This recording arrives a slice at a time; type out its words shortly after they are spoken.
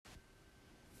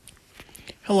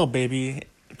Hello,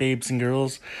 babes and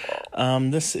girls.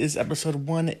 This is episode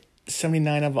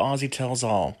 179 of Aussie Tells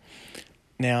All.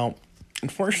 Now,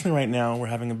 unfortunately, right now, we're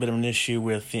having a bit of an issue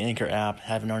with the Anchor app,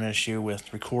 having an issue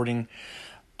with recording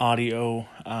audio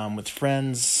with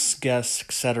friends, guests,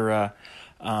 etc.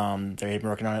 They've been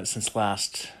working on it since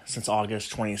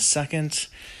August 22nd.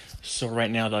 So right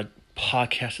now, the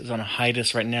podcast is on a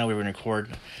hiatus. Right now, we're going to record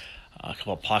a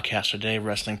couple of podcasts a day,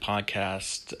 wrestling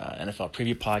podcast, NFL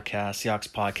preview podcast, Seahawks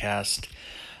podcast.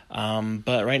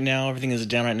 But right now, everything is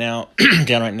down right now,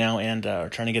 and we're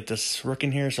trying to get this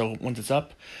working here. So once it's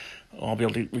up, I'll be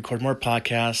able to record more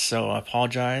podcasts. So I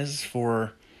apologize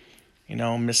for,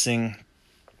 missing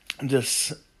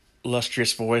this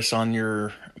illustrious voice on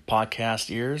your podcast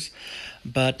ears.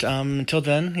 But until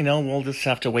then, we'll just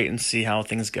have to wait and see how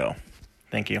things go.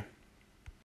 Thank you.